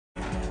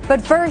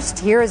But first,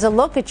 here is a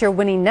look at your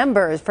winning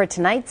numbers for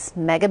tonight's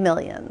Mega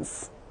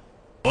Millions.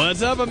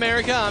 What's up,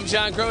 America? I'm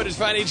John Crow. It's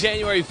Friday,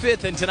 January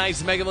 5th, and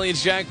tonight's Mega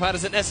Millions jackpot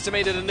is an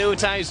estimated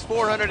annuitized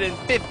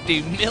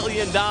 $450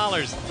 million.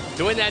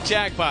 To win that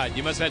jackpot,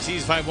 you must match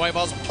these 5 white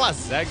balls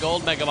plus that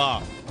gold mega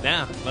ball.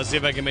 Now, let's see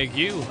if I can make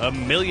you a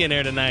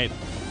millionaire tonight.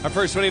 Our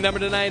first winning number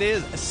tonight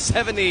is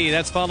 70.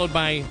 That's followed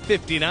by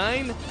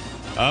 59.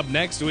 Up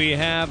next, we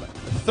have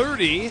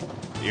 30.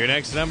 Your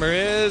next number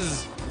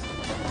is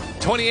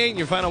 28. And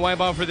your final white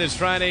ball for this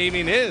Friday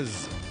evening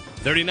is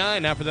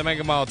 39. Now for the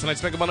mega ball.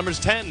 Tonight's mega ball number is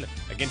 10.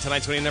 Again,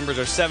 tonight's winning numbers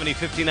are 70,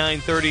 59,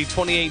 30,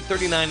 28,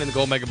 39, and the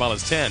gold mega ball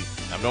is 10.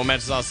 Now, if no one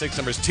matches all 6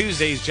 numbers,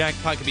 Tuesday's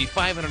jackpot could be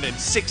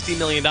 $560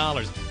 million.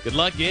 Good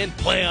luck and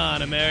play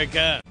on,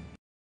 America.